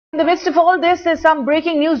In the midst of all this, there's some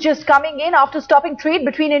breaking news just coming in. After stopping trade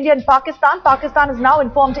between India and Pakistan, Pakistan has now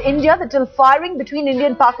informed India that till firing between India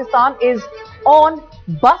and Pakistan is on,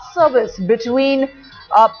 bus service between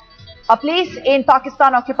a place in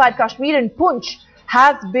Pakistan-occupied Kashmir and Poonch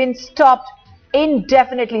has been stopped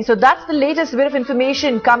indefinitely. So that's the latest bit of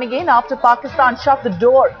information coming in after Pakistan shut the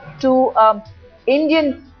door to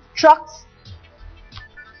Indian trucks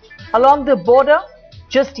along the border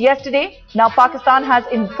just yesterday. Now Pakistan has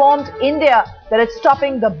informed India that it's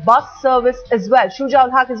stopping the bus service as well. Shuja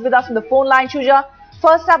Ul Haq is with us on the phone line. Shuja,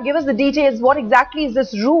 first up, give us the details. What exactly is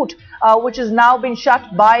this route which has now been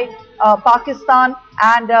shut by Pakistan,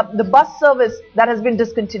 and the bus service that has been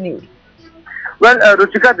discontinued? Well,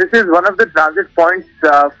 Ruchika, this is one of the transit points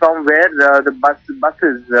from where the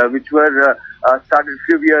buses which were started a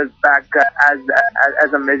few years back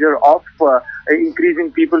as a measure of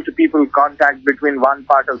increasing people-to-people contact between one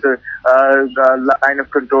part of the line of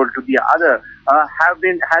control to the other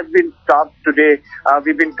has been stopped today.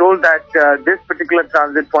 We've been told that this particular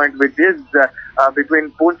transit point, which is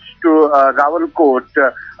between Poonch to Rawalkot,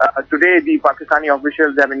 today the Pakistani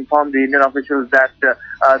officials have informed the Indian officials that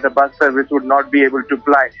the bus service would not be able to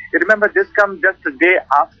ply. You remember, this comes just a day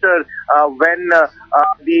after when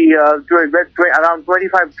around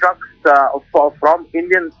 25 trucks from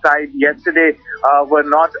Indian side yesterday were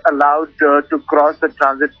not allowed to cross the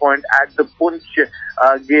transit point at the Poonch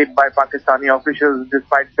gate by Pakistani officials,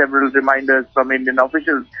 despite several reminders from Indian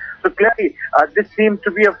officials. So clearly, this seems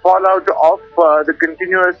to be a fallout of the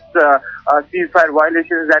continuous ceasefire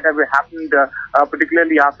violations that have happened,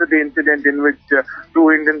 particularly after the incident in which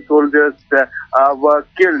 2 Indian soldiers were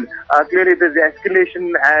killed. Clearly, the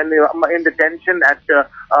escalation and in the tension at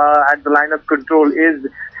the line of control is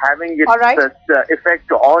having its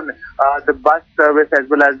effect on the bus service as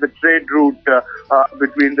well as the trade route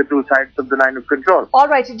between the two sides of the line of control. All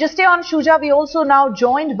right, just stay on, Shuja. We also now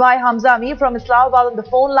joined by Hamza Amir from Islamabad on the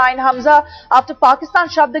phone line. Hamza, after Pakistan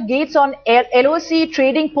shut the gates on LoC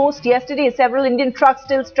trading post yesterday, several Indian trucks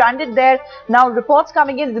still stranded there. Now reports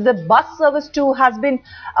coming in that the bus service too has been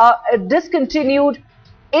discontinued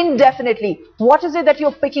indefinitely. What is it that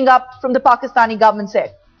you're picking up from the Pakistani government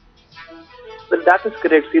side? Well, that is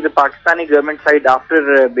correct. See, the Pakistani government side,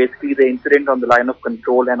 after basically the incident on the line of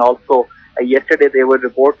control, and also yesterday there were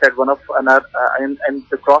reports that in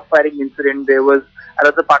the cross-firing incident there was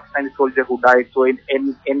another Pakistani soldier who died. So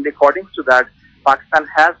in accordance to that, Pakistan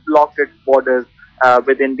has blocked its borders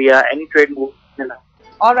with India. Any trade move.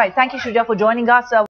 All right. Thank you, Shuja, for joining us.